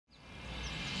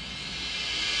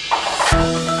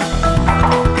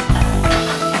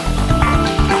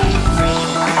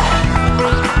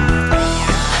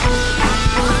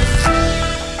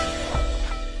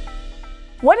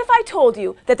What if I told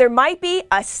you that there might be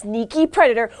a sneaky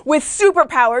predator with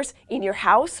superpowers in your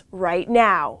house right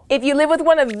now? If you live with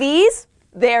one of these,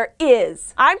 there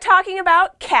is. I'm talking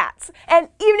about cats. And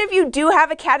even if you do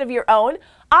have a cat of your own,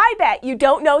 I bet you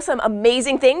don't know some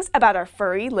amazing things about our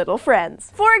furry little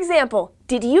friends. For example,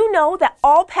 did you know that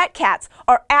all pet cats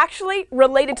are actually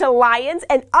related to lions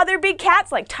and other big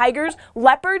cats like tigers,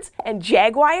 leopards, and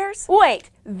jaguars?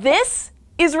 Wait, this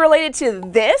is related to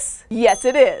this? Yes,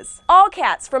 it is. All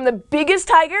cats, from the biggest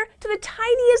tiger to the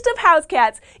tiniest of house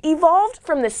cats, evolved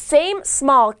from the same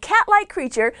small cat-like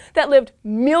creature that lived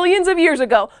millions of years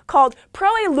ago called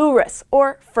Proelurus,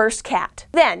 or first cat.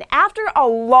 Then, after a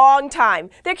long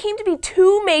time, there came to be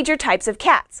two major types of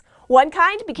cats. One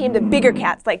kind became the bigger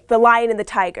cats, like the lion and the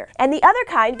tiger, and the other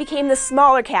kind became the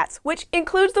smaller cats, which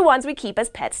includes the ones we keep as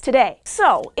pets today.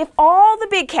 So, if all the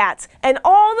big cats and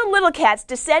all the little cats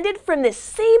descended from this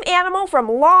same animal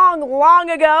from long, long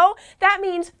ago, that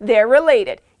means they're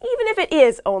related, even if it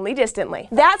is only distantly.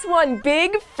 That's one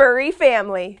big furry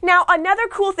family. Now, another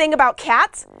cool thing about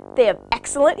cats, they have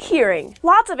excellent hearing.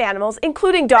 Lots of animals,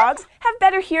 including dogs, have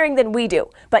better hearing than we do,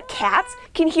 but cats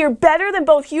can hear better than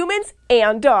both humans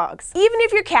and dogs. Even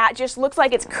if your cat just looks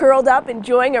like it's curled up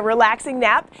enjoying a relaxing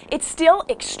nap, it's still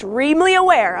extremely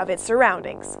aware of its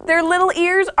surroundings. Their little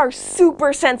ears are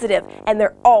super sensitive, and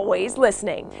they're always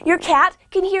listening. Your cat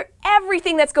can hear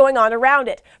everything that's going on around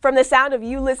it, from the sound of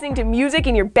you listening to music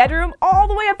in your bedroom all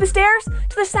the way up the stairs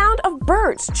to the sound of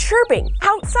birds chirping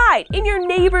outside in your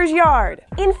neighbor's yard.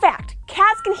 In fact,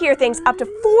 cats can hear things up to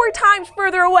 4 times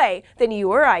further away than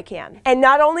you or I can. And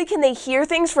not only can they hear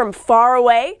things from far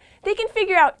away, they can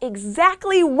figure out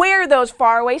exactly where those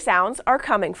faraway sounds are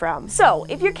coming from. So,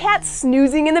 if your cat's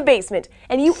snoozing in the basement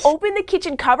and you open the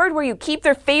kitchen cupboard where you keep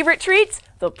their favorite treats,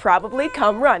 they'll probably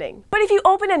come running. But if you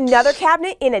open another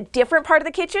cabinet in a different part of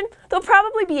the kitchen, they'll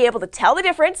probably be able to tell the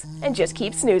difference and just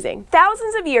keep snoozing.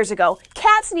 Thousands of years ago,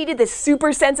 cats needed this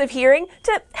super sense of hearing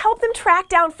to help them track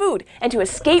down food and to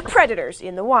escape predators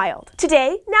in the wild.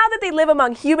 Today, now that they live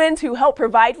among humans who help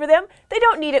provide for them, they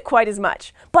don't need it quite as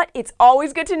much. But it's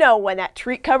always good to know when that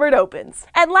treat cupboard opens.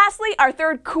 And lastly, our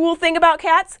third cool thing about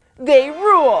cats, they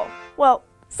rule. Well,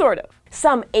 sort of.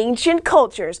 Some ancient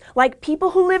cultures, like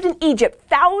people who lived in Egypt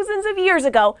thousands of years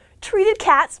ago, treated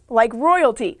cats like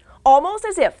royalty, almost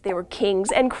as if they were kings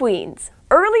and queens.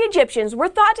 Early Egyptians were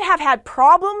thought to have had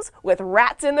problems with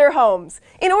rats in their homes.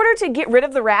 In order to get rid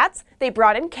of the rats, they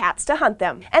brought in cats to hunt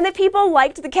them. And the people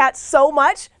liked the cats so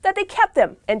much that they kept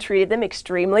them and treated them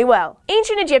extremely well.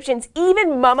 Ancient Egyptians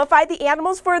even mummified the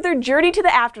animals for their journey to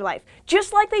the afterlife,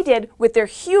 just like they did with their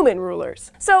human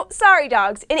rulers. So, sorry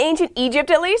dogs, in ancient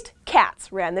Egypt at least,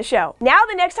 cats ran the show. Now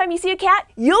the next time you see a cat,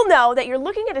 you'll know that you're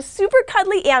looking at a super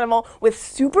cuddly animal with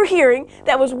super hearing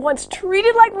that was once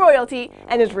treated like royalty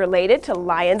and is related to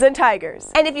lions and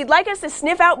tigers. And if you'd like us to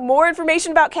sniff out more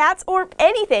information about cats or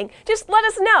anything, just let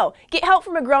us know. Get help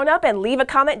from a grown-up and leave a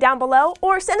comment down below,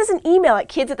 or send us an email at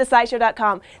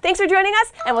kids@thescishow.com. Thanks for joining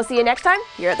us, and we'll see you next time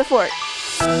here at the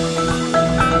Fort.